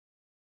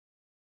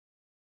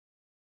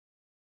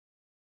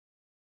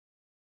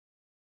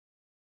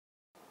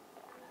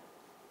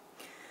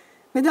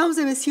Mesdames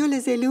et messieurs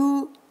les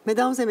élus,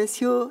 mesdames et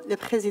messieurs les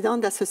présidents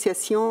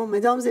d'associations,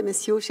 mesdames et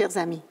messieurs, chers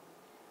amis.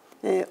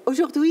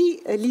 Aujourd'hui,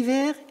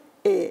 l'hiver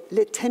et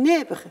les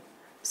ténèbres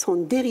sont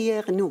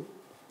derrière nous.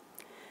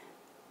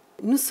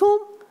 Nous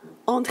sommes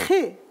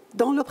entrés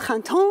dans le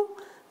printemps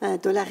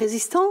de la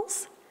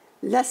résistance,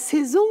 la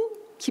saison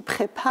qui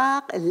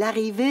prépare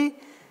l'arrivée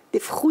des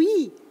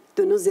fruits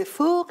de nos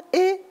efforts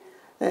et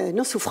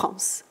nos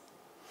souffrances.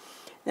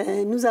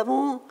 Nous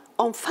avons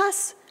en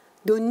face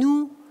de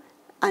nous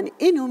un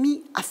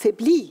ennemi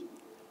affaibli,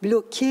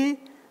 bloqué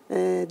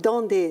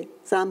dans des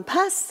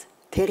impasses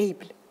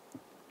terribles.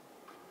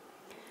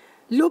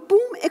 Le boom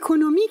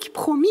économique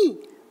promis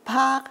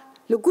par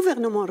le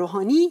gouvernement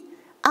Rouhani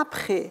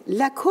après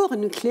l'accord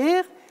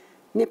nucléaire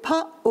n'est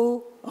pas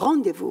au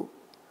rendez-vous.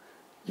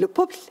 Le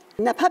peuple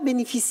n'a pas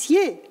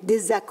bénéficié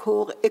des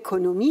accords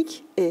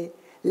économiques et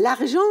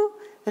l'argent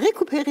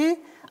récupéré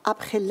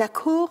après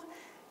l'accord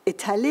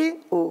est allé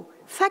aux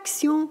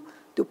factions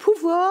de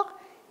pouvoir,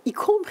 y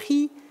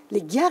compris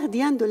les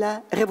gardiens de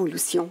la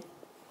révolution.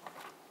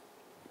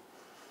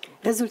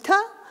 Résultat,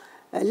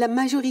 la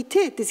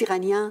majorité des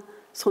Iraniens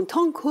sont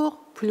encore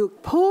plus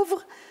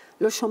pauvres,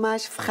 le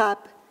chômage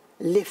frappe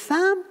les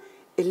femmes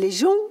et les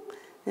gens,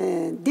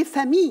 des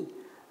familles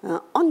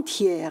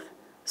entières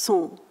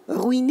sont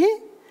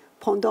ruinées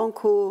pendant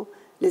que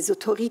les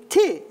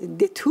autorités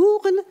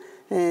détournent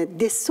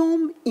des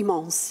sommes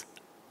immenses.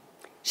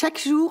 Chaque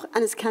jour,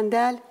 un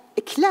scandale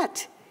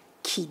éclate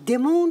qui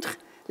démontre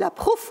la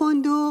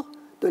profondeur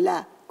de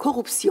la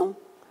corruption.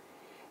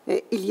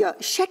 Il y a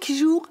chaque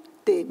jour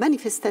des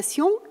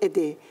manifestations et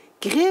des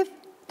grèves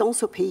dans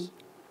ce pays.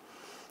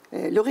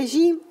 Le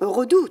régime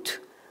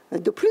redoute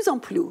de plus en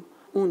plus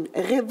une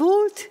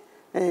révolte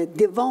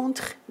des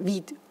ventres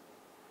vides.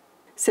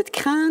 Cette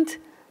crainte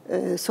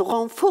se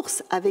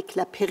renforce avec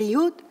la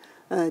période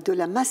de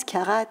la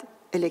mascarade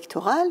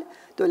électorale,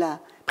 de la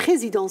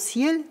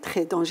présidentielle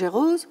très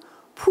dangereuse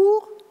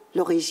pour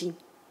le régime.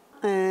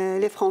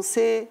 Les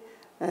Français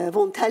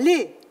vont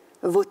aller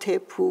voter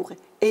pour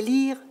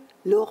élire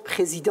leur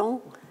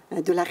président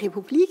de la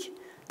République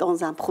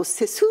dans un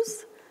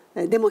processus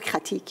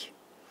démocratique.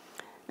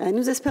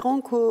 Nous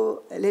espérons que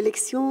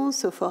l'élection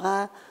se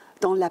fera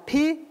dans la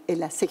paix et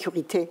la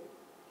sécurité.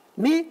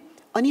 Mais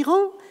en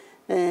Iran,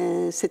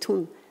 c'est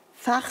une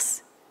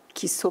farce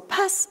qui se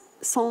passe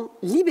sans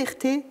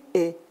liberté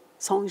et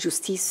sans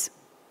justice.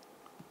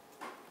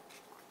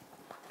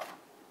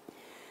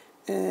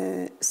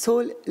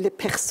 Seules les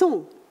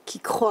personnes qui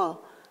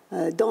croient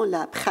dans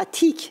la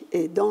pratique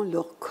et dans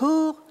leur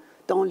corps,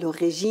 dans le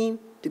régime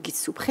de guide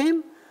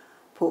suprême,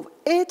 peuvent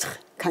être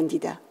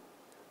candidats.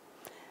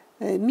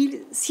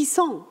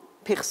 1600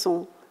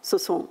 personnes se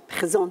sont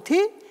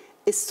présentées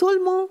et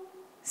seulement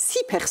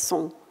 6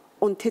 personnes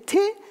ont été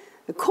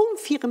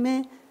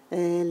confirmées,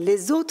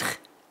 les autres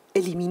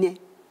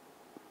éliminées.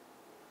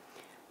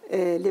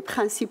 Les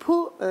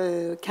principaux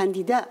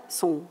candidats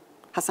sont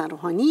Hassan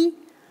Rouhani,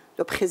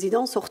 le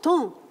président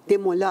sortant des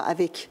mollahs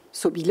avec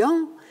ce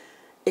bilan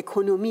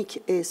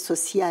économique et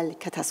social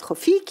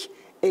catastrophique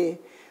et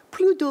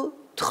plus de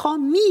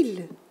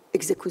 3000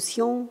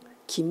 exécutions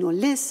qui ne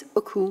laissent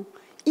aucune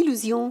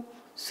illusion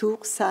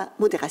sur sa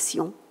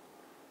modération.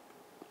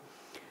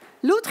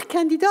 L'autre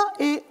candidat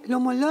est le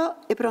mollah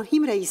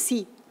Ibrahim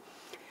Raïssi,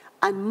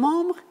 un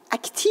membre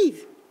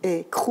actif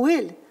et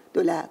cruel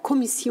de la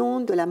commission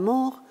de la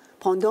mort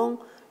pendant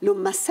le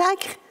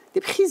massacre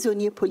des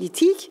prisonniers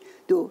politiques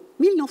de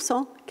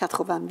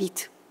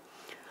 1988.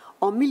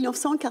 En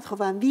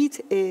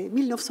 1988 et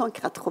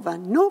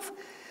 1989,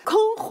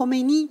 quand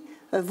Khomeini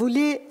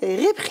voulait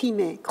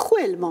réprimer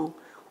cruellement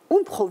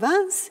une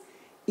province,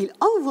 il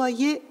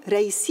envoyait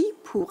Raïssi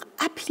pour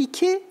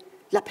appliquer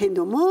la peine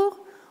de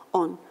mort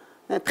en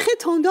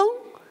prétendant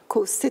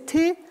que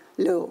c'était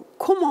le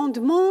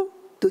commandement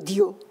de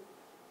Dieu.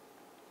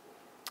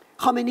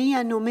 Khomeini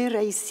a nommé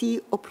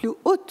Raïssi aux plus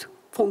hautes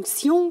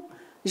fonctions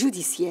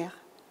judiciaires.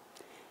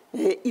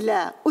 Il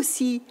a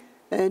aussi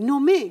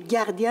nommé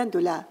gardien de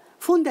la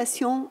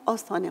Fondation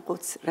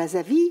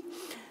Rajavi,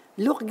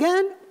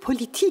 l'organe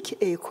politique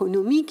et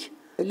économique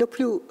le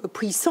plus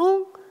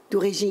puissant du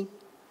régime.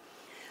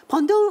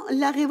 Pendant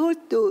la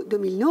révolte de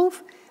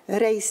 2009,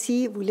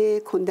 Raïssi voulait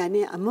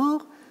condamner à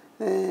mort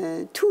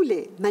tous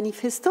les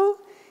manifestants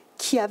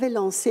qui avaient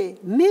lancé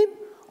même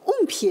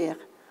une pierre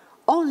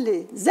en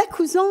les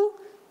accusant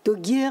de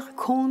guerre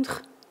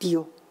contre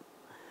Dieu.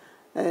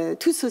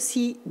 Tout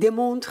ceci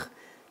démontre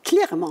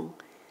clairement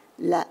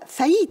la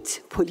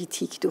faillite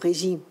politique du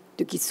régime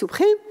de guide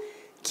suprême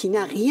qui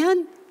n'a rien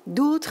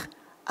d'autre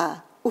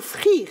à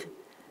offrir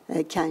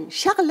qu'un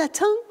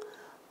charlatan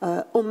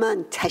aux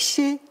mains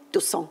tachées de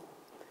sang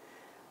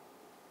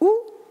ou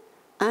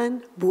un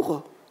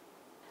bourreau.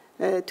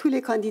 Tous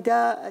les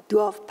candidats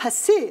doivent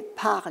passer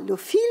par le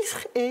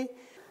filtre et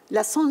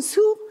la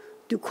censure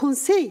du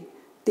Conseil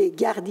des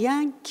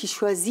gardiens qui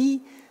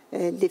choisit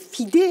les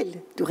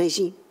fidèles du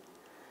régime.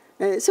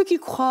 Ceux qui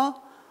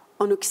croient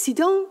en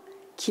Occident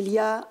qu'il y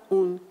a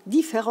une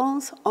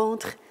différence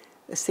entre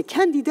ces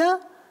candidats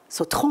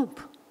se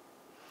trompent.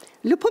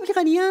 Le peuple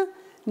iranien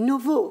ne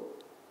vaut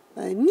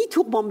ni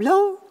turban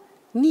blanc,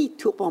 ni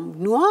turban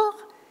noir,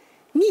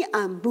 ni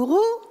un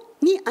bourreau,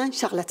 ni un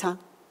charlatan.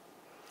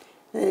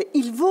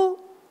 Il vaut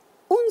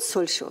une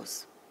seule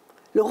chose,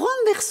 le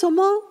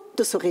renversement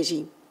de ce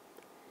régime.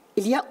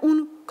 Il y a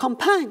une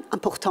campagne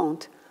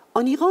importante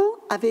en Iran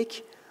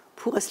avec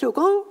pour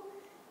slogan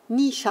 «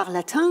 Ni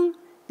charlatan,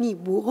 ni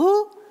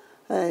bourreau,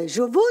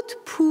 je vote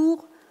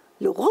pour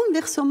le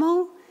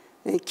renversement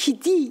qui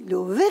dit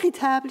le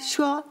véritable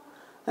choix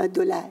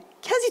de la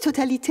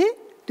quasi-totalité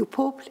du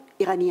peuple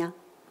iranien. »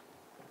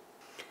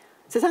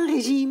 C'est un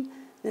régime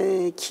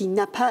qui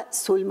n'a pas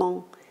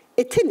seulement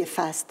été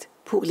néfaste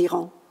pour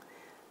l'Iran.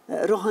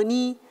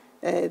 Rouhani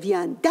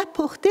vient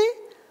d'apporter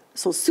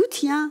son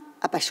soutien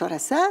à Bachar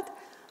al-Assad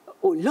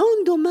au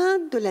lendemain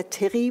de la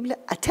terrible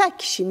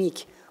attaque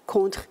chimique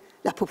contre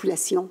la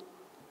population.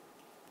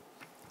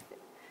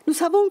 Nous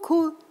savons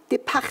que des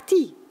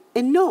parties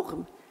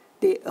énormes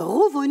des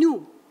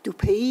revenus du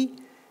pays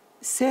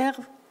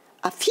servent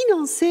à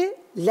financer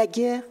la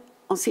guerre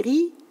en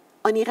Syrie,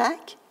 en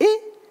Irak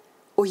et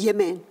au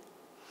Yémen.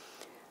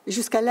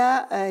 Jusqu'à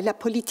là, la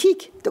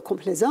politique de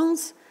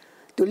complaisance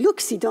de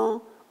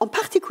l'Occident, en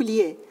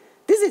particulier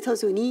des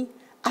États-Unis,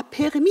 a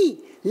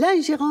permis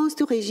l'ingérence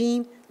du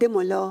régime des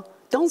mollahs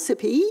dans ce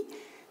pays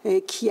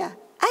qui a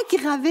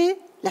aggravé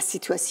la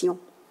situation.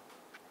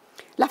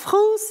 La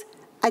France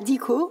a dit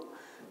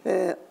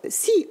que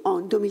si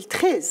en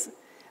 2013,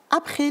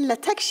 après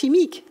l'attaque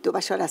chimique de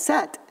Bachar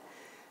al-Assad,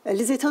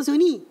 les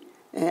États-Unis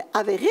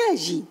avaient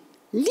réagi,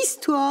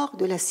 l'histoire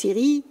de la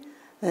Syrie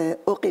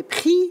aurait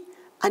pris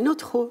un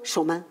autre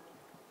chemin.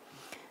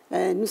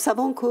 Nous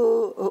savons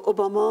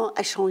qu'Obama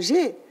a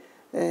changé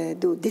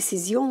de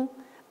décision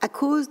à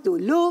cause de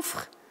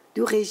l'offre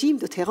du régime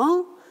de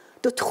Téhéran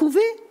de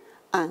trouver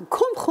un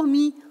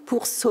compromis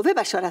pour sauver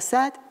Bachar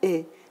al-Assad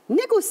et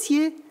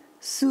négocier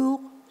sur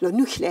le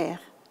nucléaire.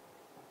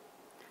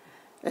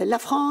 La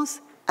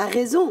France a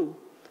raison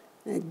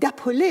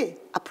d'appeler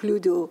à plus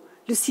de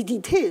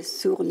lucidité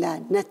sur la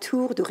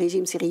nature du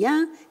régime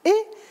syrien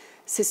et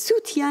se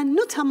soutient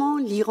notamment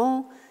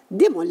l'Iran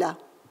des mollahs.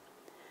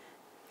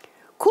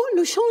 Que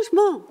le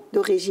changement de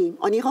régime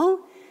en Iran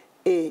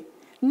est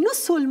non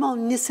seulement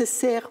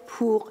nécessaire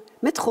pour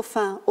mettre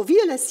fin aux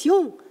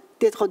violations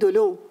des droits de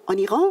l'homme en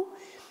Iran,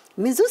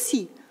 mais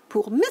aussi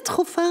pour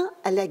mettre fin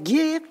à la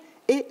guerre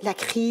et la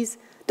crise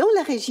dans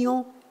la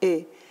région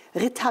et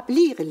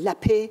rétablir la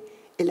paix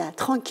et la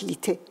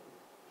tranquillité.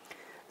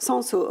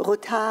 Sans ce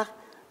retard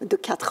de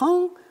 4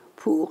 ans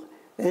pour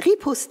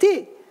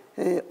riposter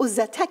aux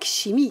attaques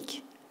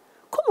chimiques,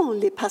 comment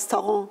les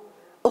pastorants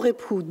auraient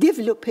pu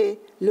développer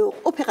leur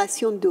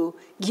opération de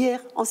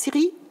guerre en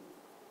Syrie?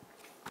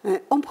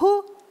 On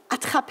peut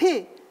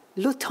attraper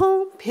le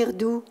temps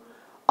perdu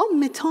en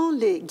mettant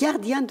les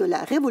gardiens de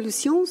la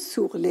révolution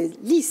sur les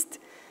listes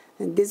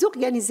des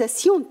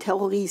organisations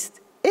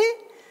terroristes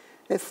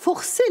et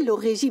forcer le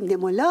régime des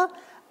mollahs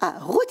à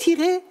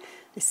retirer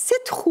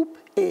ses troupes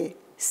et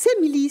ses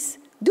milices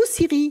de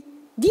Syrie,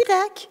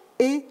 d'Irak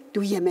et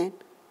du Yémen.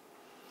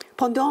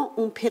 Pendant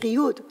une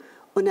période,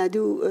 on a dû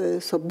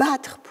se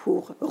battre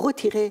pour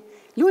retirer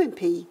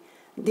l'OMPI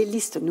des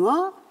listes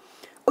noires.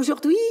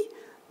 Aujourd'hui,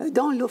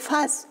 dans la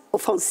phase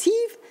offensive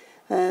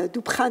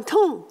du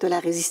printemps de la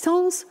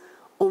résistance,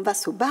 on va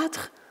se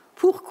battre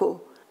pour que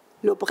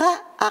le bras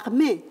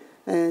armé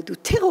du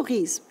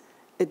terrorisme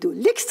et de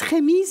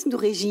l'extrémisme du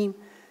régime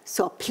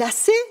soit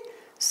placé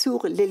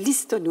sur les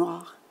listes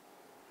noires.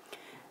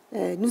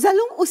 Nous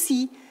allons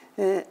aussi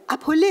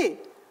appeler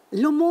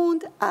le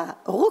monde à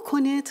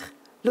reconnaître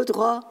le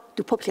droit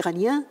du peuple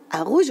iranien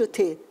à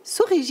rejeter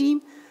ce régime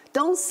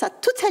dans sa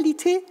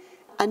totalité,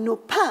 à ne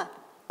pas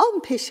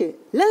empêcher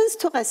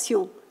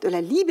l'instauration de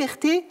la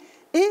liberté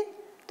et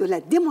de la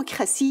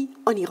démocratie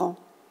en Iran.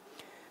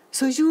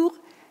 Ce jour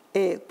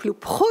est plus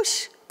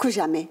proche que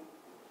jamais.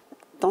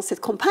 Dans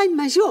cette campagne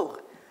majeure,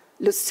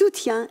 le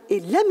soutien et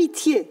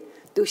l'amitié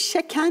de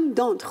chacun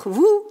d'entre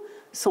vous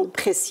sont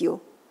précieux.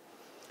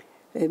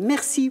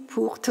 Merci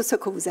pour tout ce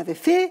que vous avez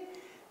fait.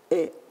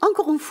 Et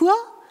encore une fois,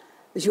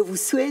 je vous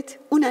souhaite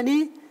une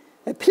année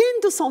pleine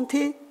de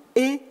santé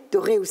et de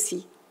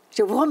réussite.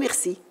 Je vous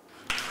remercie.